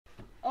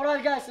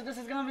Alright guys, so this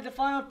is gonna be the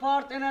final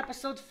part in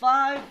episode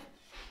 5,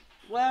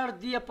 where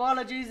the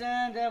apologies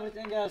and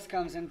everything else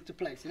comes into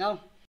place, you know?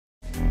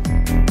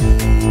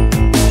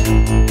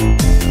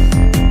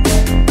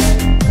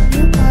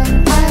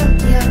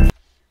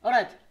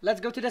 Alright,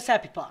 let's go to the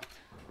sappy part.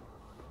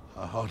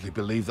 I hardly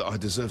believe that I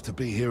deserve to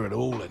be here at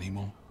all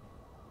anymore.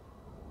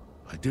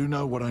 I do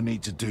know what I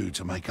need to do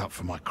to make up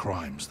for my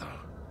crimes, though.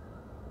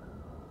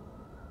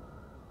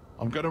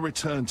 I'm gonna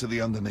return to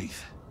the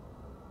Underneath.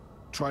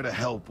 Try to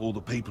help all the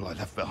people I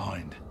left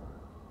behind.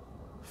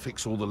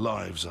 Fix all the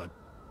lives I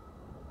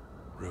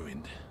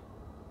ruined.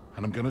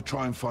 And I'm gonna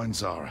try and find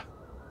Zara.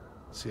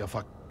 See if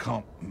I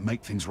can't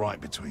make things right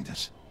between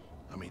us.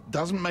 I mean, it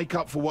doesn't make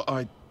up for what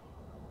I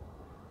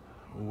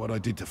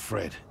did to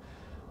Fred.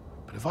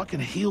 But if I can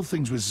heal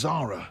things with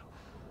Zara,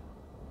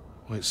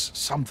 well, it's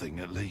something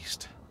at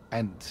least.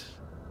 And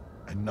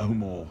no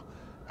more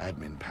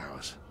admin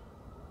powers.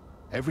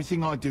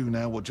 Everything I do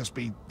now will just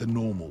be the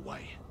normal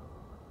way.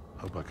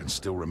 Hope I can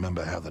still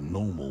remember how the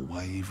normal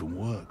way even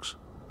works.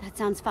 That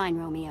sounds fine,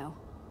 Romeo.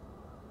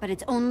 But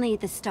it's only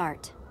the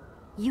start.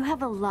 You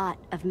have a lot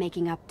of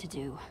making up to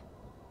do.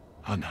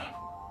 I know.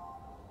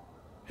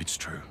 It's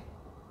true.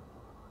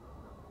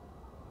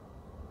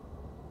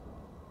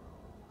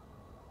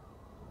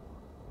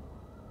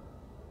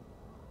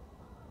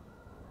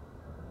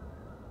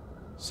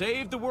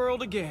 Save the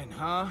world again,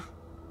 huh?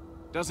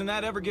 Doesn't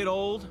that ever get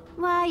old?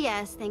 Why,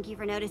 yes, thank you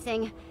for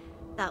noticing.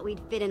 Thought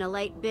we'd fit in a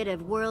light bit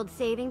of world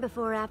saving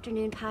before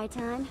afternoon pie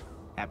time.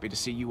 Happy to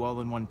see you all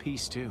in one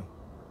piece, too.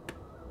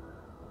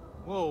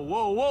 Whoa,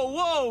 whoa, whoa,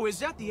 whoa! Is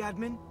that the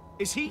admin?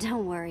 Is he?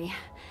 Don't worry.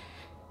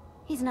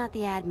 He's not the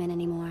admin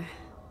anymore.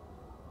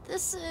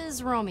 This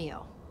is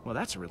Romeo. Well,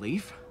 that's a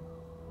relief.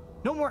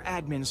 No more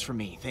admins for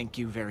me, thank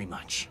you very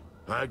much.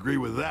 I agree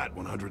with that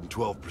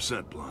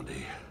 112%,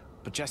 Blondie.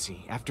 But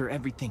Jesse, after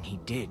everything he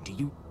did, do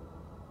you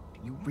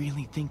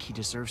really think he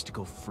deserves to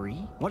go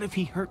free? What if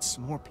he hurts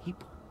more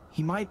people?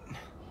 He might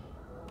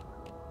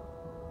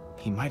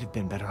have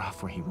been better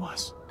off where he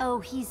was. Oh,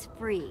 he's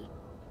free.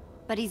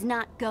 But he's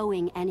not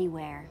going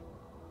anywhere.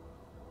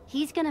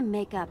 He's gonna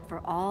make up for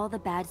all the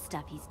bad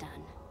stuff he's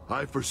done.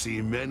 I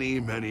foresee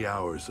many, many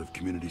hours of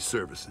community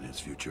service in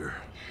his future.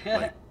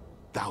 Like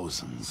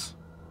thousands.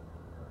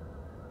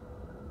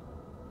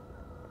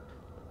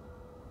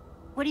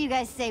 What do you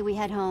guys say we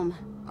head home?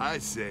 I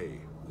say,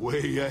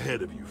 way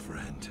ahead of you,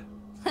 friend.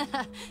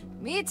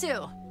 Me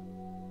too.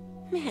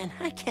 Man,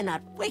 I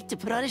cannot wait to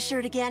put on a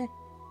shirt again.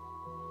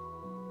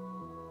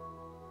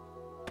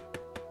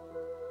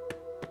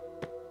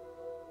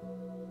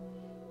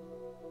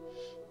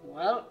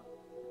 Well...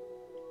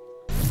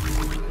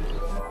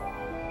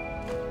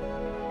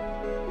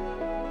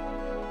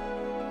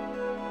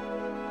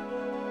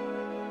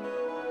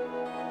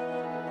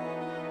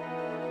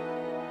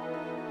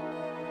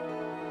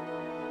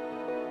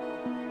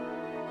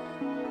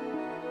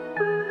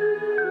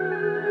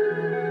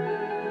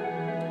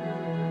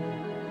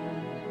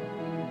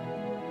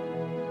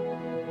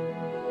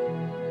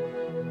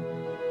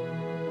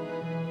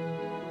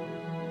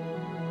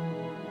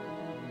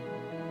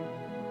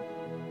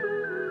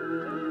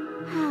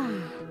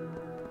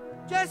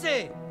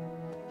 Jesse!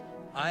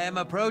 I am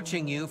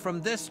approaching you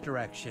from this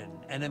direction,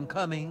 and am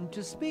coming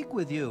to speak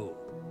with you.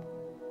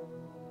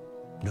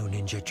 No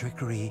ninja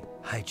trickery,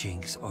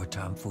 hijinks, or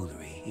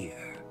tomfoolery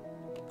here.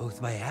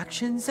 Both my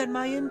actions and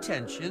my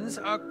intentions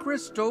are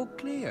crystal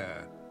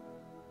clear.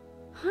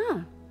 Huh.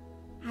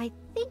 I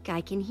think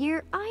I can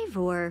hear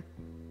Ivor.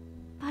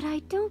 But I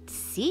don't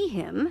see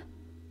him.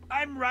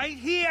 I'm right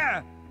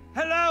here!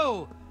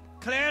 Hello!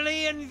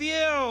 Clearly in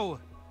view!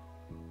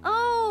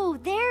 Oh,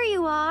 there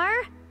you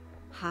are!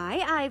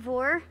 Hi,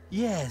 Ivor.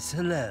 Yes,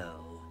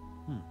 hello.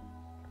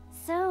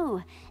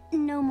 So,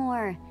 no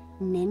more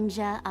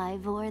ninja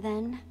Ivor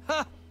then?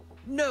 Ha!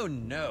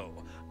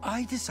 No.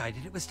 I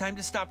decided it was time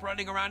to stop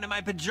running around in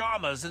my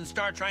pajamas and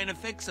start trying to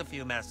fix a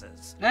few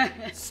messes.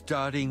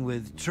 Starting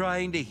with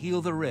trying to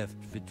heal the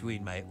rift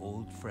between my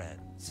old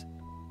friends.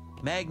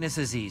 Magnus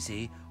is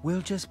easy.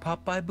 We'll just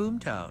pop by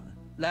Boomtown.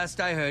 Last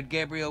I heard,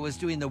 Gabriel was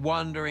doing the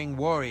wandering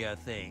warrior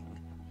thing.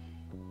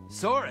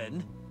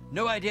 Soren?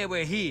 No idea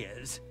where he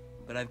is,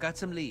 but I've got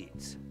some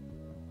leads.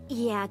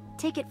 Yeah,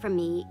 take it from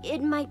me.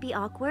 It might be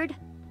awkward,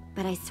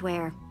 but I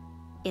swear,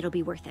 it'll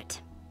be worth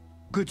it.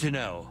 Good to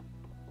know.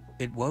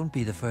 It won't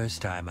be the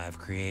first time I've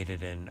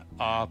created an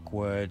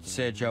awkward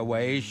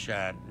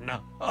situation.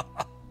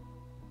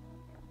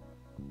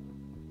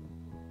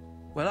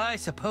 Well, I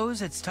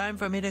suppose it's time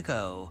for me to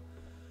go.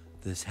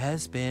 This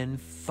has been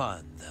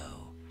fun,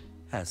 though,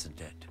 hasn't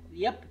it?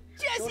 Yep.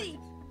 Jesse!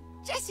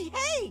 Jesse,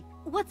 hey!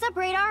 What's up,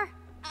 Radar?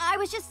 I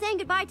was just saying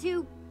goodbye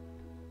to...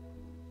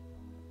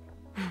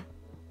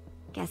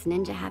 Guess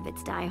ninja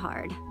habits die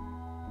hard.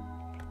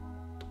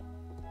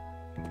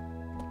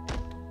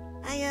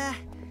 I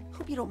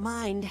hope you don't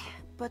mind,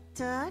 but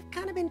I've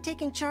kind of been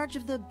taking charge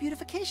of the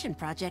beautification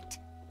project.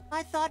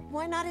 I thought,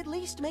 why not at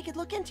least make it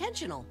look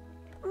intentional?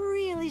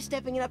 Really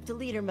stepping it up to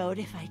leader mode,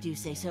 if I do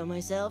say so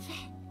myself.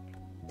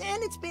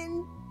 And it's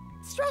been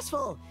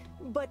stressful,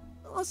 but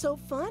also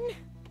fun.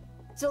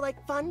 So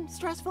like fun,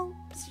 stressful,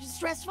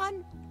 stress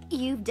fun?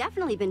 You've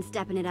definitely been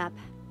stepping it up.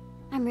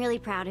 I'm really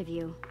proud of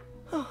you.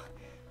 Oh,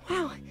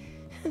 wow.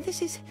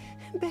 This is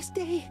best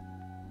day.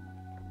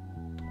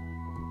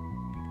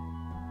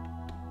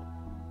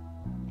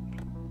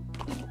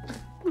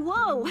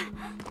 Whoa!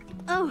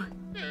 Oh,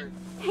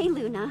 hey,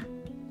 Luna.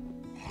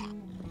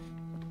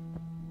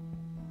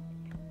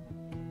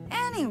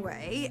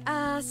 Anyway,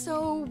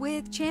 so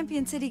with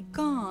Champion City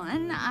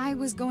gone, I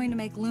was going to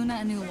make Luna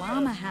a new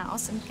llama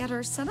house and get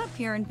her set up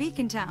here in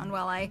Beacon Town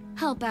while I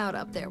help out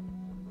up there.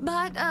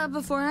 But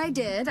before I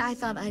did, I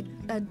thought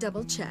I'd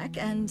double check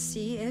and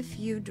see if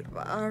you'd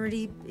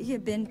already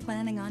been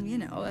planning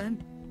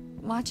on,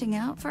 watching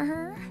out for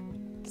her.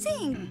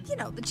 Seeing,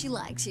 that she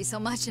likes you so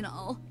much and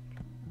all.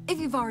 If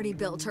you've already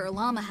built her a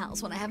llama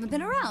house when I haven't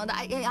been around,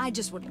 I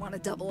just wouldn't want to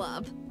double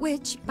up.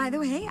 Which, by the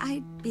way,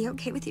 I'd be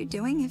okay with you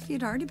doing if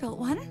you'd already built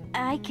one.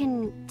 I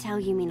can tell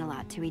you mean a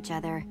lot to each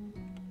other.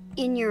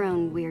 In your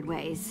own weird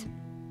ways.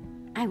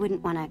 I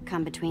wouldn't want to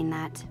come between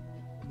that.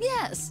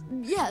 Yes,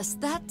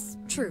 that's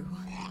true.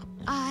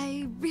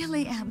 I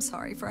really am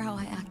sorry for how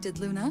I acted,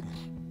 Luna.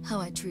 How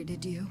I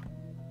treated you.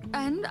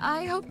 And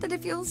I hope that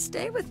if you'll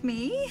stay with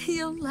me,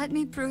 you'll let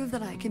me prove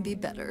that I can be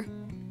better.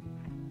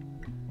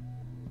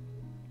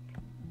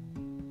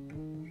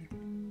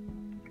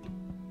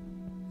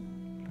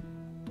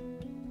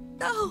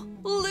 Oh,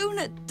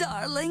 Luna,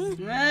 darling.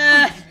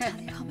 I can't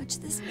tell you how much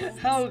this means.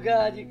 Oh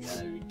God, you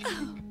gotta be kidding.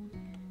 Oh.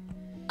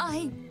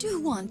 I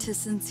do want to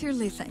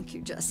sincerely thank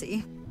you,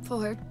 Jesse,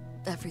 for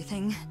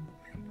everything.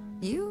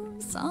 You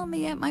saw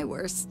me at my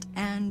worst,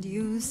 and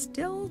you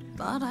still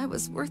thought I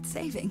was worth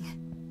saving.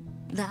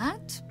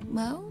 That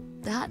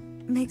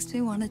makes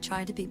me want to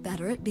try to be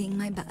better at being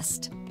my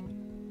best.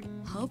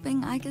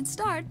 Hoping I can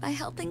start by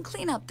helping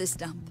clean up this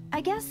dump.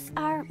 I guess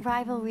our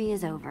rivalry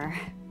is over.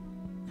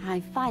 I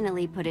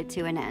finally put it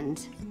to an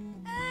end.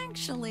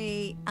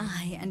 Actually,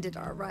 I ended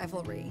our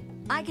rivalry.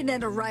 I can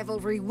end a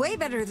rivalry way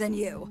better than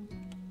you.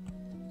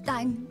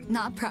 I'm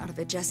not proud of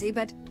it, Jesse,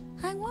 but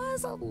I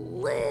was a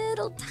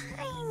little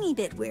tiny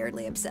bit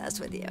weirdly obsessed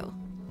with you.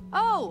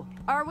 Oh,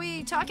 are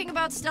we talking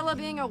about Stella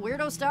being a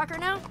weirdo stalker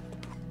now?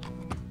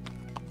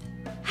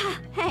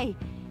 Hey,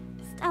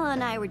 Stella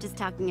and I were just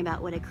talking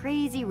about what a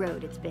crazy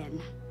road it's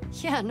been.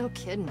 Yeah, no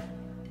kidding.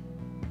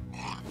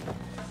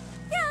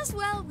 Yes,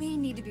 well, we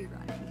need to be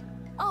running.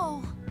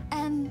 Oh,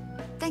 and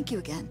thank you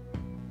again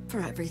for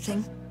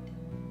everything.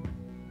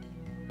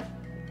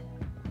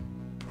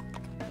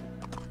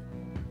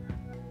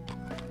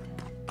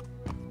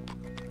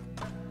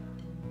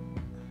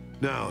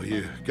 Now,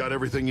 you got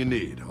everything you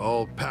need,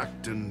 all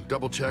packed and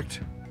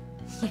double-checked?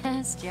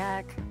 Yes,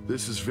 Jack.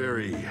 This is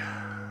very,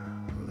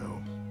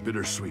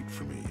 bittersweet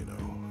for me,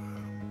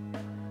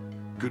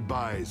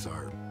 Goodbyes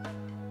are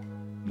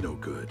no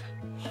good.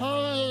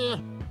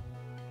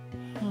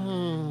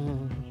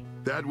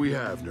 That we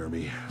have,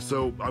 Nermi,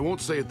 so I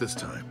won't say it this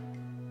time.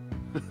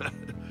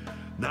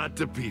 Not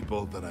to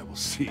people that I will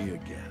see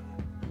again.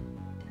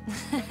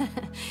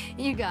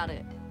 You got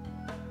it.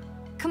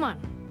 Come on,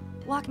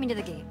 walk me to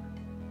the gate.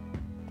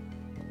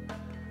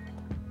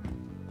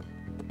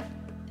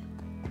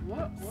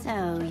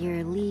 So,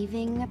 you're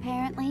leaving,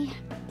 apparently?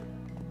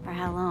 For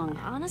how long?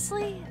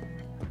 Honestly,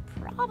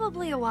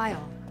 probably a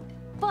while.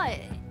 But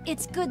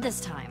it's good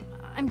this time.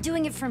 I'm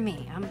doing it for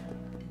me. I'm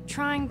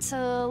trying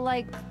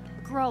to,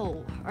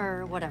 grow,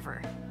 or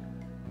whatever.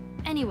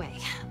 Anyway,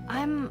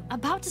 I'm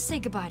about to say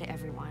goodbye to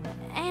everyone,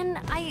 and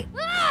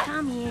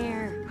Come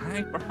here.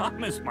 I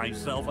promised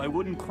myself I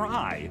wouldn't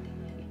cry.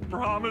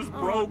 Promise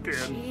broken.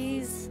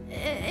 Jeez,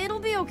 it'll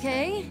be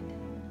okay.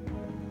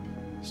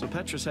 So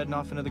Petra's heading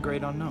off into the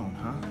great unknown,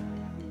 huh?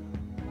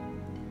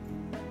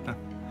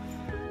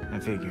 I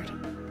figured.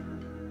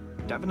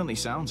 Definitely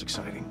sounds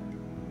exciting.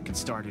 Could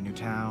start a new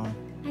town.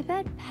 I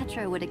bet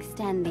Petra would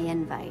extend the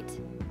invite.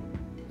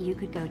 You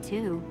could go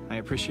too. I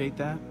appreciate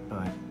that,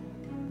 but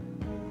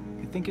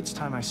I think it's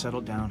time I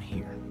settled down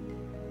here.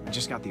 I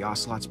just got the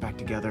Ocelots back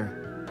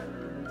together.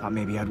 Thought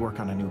maybe I'd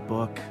work on a new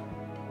book.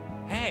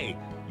 Hey,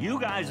 you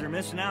guys are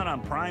missing out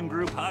on prime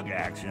group hug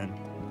action.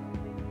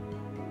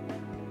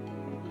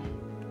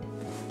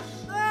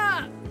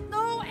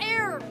 No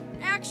air!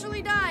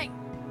 Actually dying.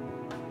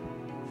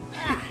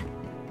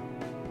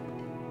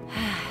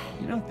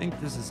 You don't think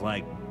this is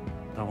like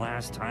the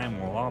last time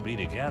we'll all be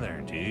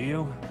together, do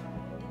you?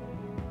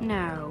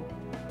 No.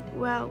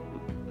 Well,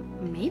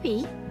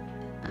 maybe.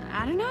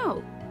 I don't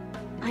know.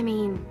 I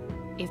mean,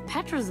 if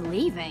Petra's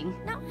leaving...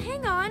 Now,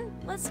 hang on.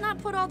 Let's not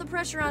put all the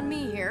pressure on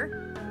me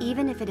here.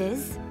 Even if it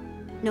is,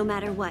 no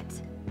matter what,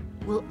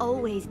 we'll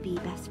always be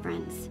best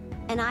friends.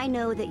 And I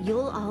know that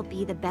you'll all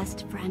be the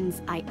best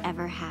friends I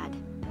ever had.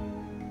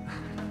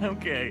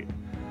 Okay.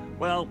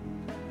 Well,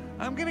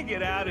 I'm gonna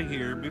get out of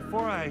here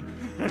before I...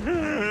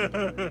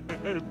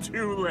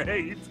 Too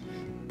late.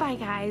 Bye,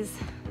 guys.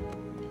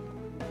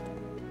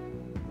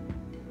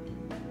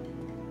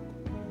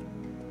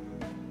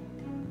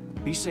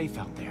 Be safe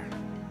out there,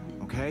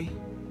 okay?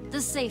 The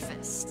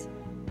safest.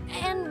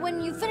 And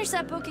when you finish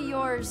that book of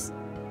yours,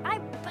 I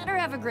better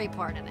have a great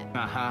part in it.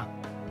 Uh-huh.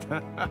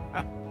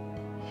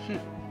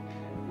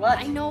 What?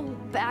 I know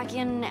back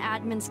in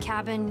Admin's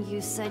cabin,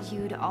 you said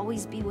you'd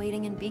always be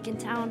waiting in Beacon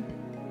Town.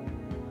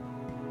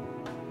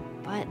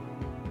 But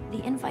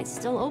the invite's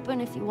still open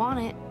if you want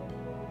it.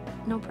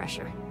 No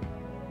pressure.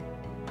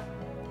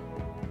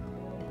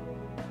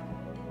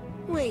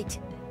 Wait,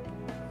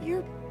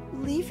 you're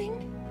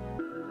leaving?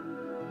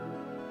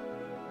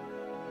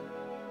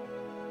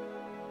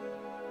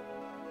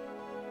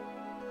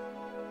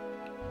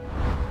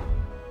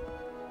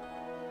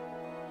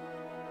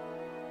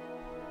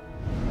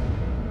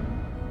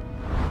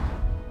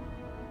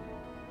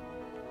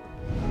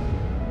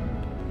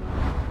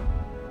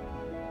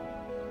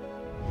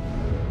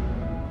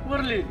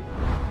 We're leaving.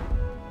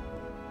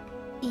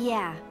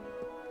 Yeah.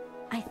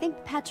 I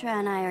think Petra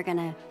and I are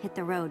gonna hit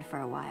the road for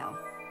a while.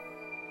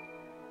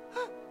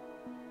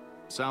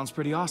 Sounds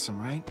pretty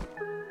awesome, right?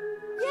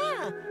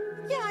 Yeah,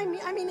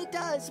 I mean it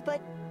does,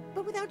 but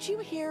without you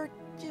here,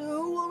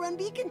 who will run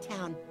Beacon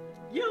Town?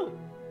 You.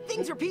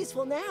 Things are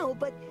peaceful now,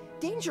 but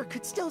danger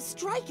could still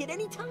strike at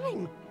any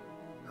time.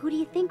 Who do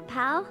you think,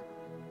 pal?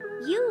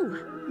 You!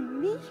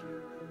 Me?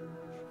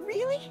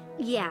 Really?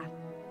 Yeah.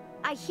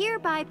 I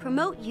hereby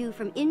promote you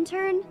from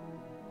intern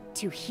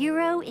to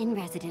hero in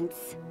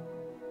residence.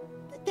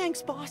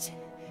 Thanks, boss.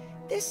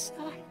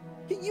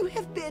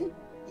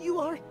 You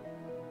are...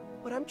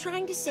 What I'm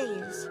trying to say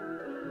is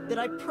that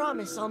I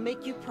promise I'll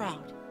make you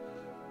proud.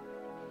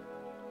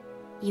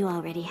 You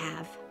already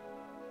have.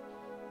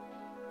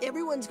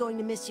 Everyone's going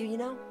to miss you, you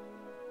know?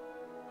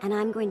 And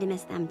I'm going to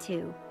miss them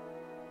too.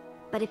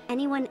 But if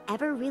anyone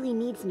ever really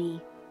needs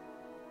me,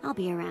 I'll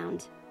be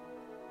around.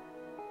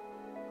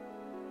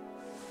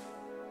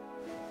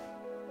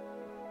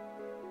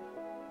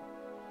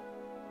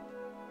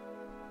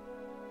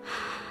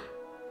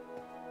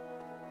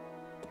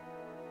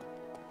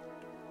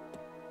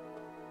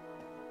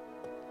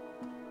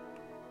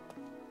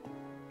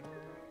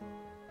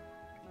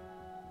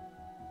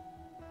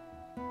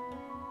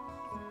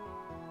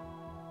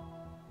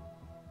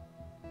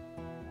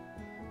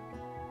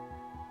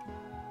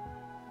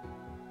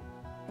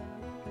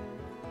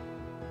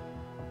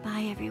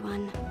 Bye,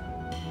 everyone.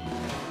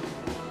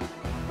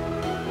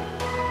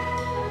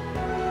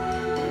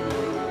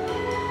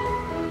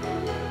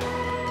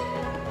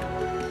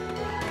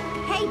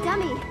 Hey,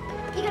 dummy!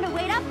 You gonna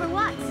wait up or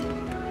what?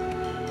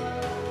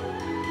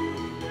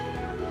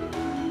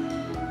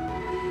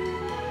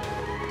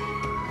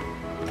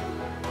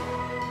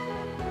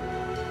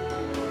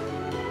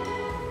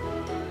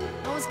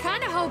 I was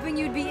kind of hoping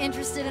you'd be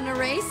interested in a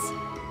race.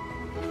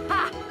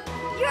 Ha!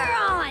 You're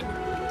on!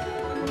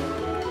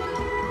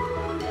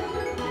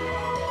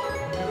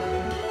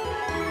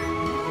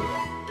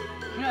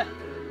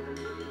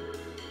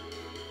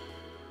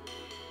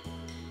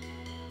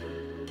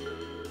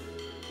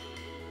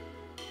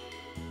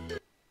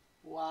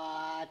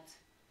 What?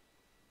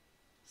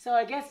 So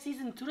I guess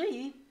season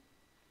 3.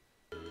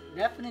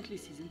 Definitely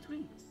season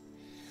 3.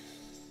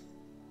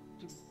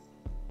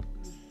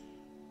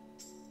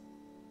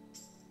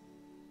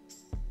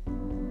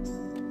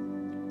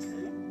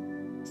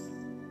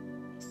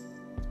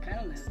 Kind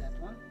of less that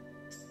one.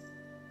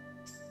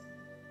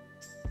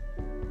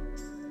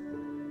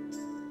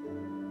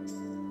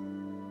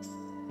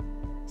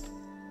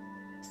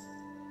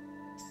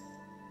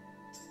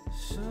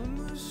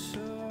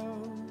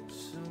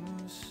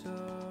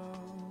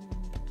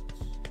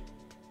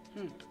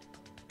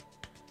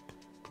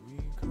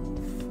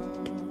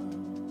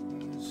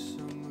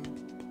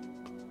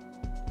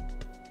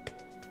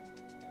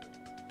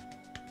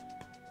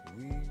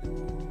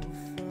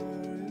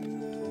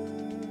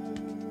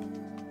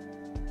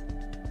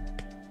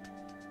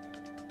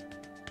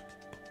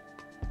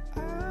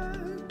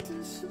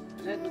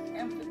 Led with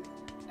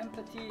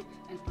empathy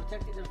and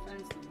protected their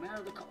friends no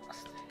matter the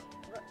cost.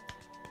 Right.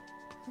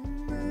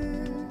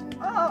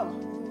 Oh!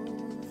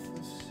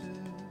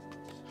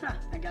 Huh,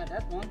 I got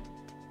that one.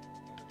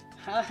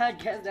 I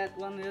guess that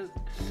one is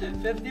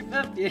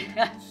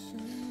 50-50.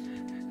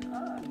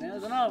 Oh,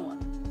 there's another one.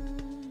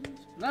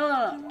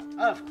 Another one,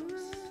 of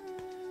course.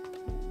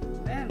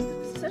 Man,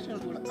 the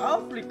sessions were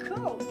awfully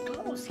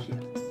close here.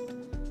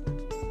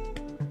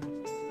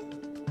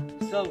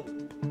 So,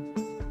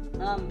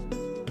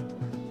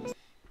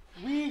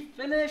 we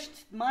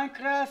finished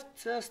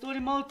Minecraft Story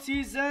Mode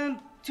Season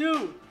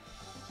 2.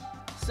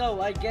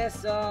 So, I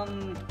guess,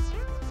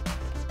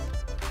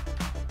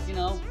 you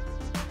know,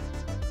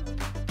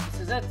 this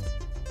is it.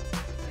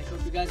 I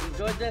hope you guys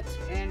enjoyed it,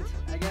 and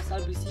I guess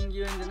I'll be seeing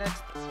you in the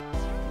next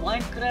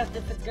Minecraft,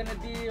 if it's gonna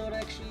be,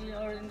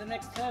 or in the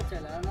next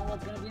Turtle. I don't know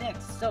what's gonna be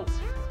next. So,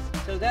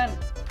 until then,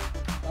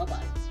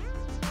 bye-bye.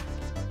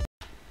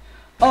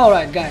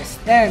 Alright guys,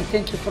 and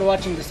thank you for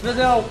watching this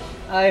video.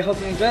 I hope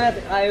you enjoyed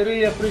it. I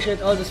really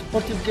appreciate all the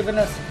support you've given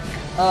us.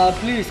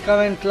 Please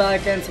comment,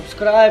 like, and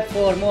subscribe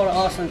for more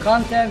awesome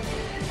content.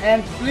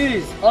 And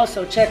please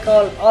also check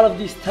out all of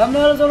these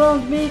thumbnails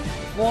around me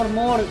for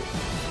more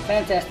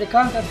fantastic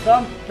content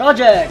from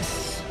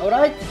projects.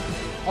 Alright,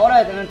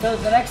 and until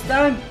the next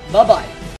time, bye bye.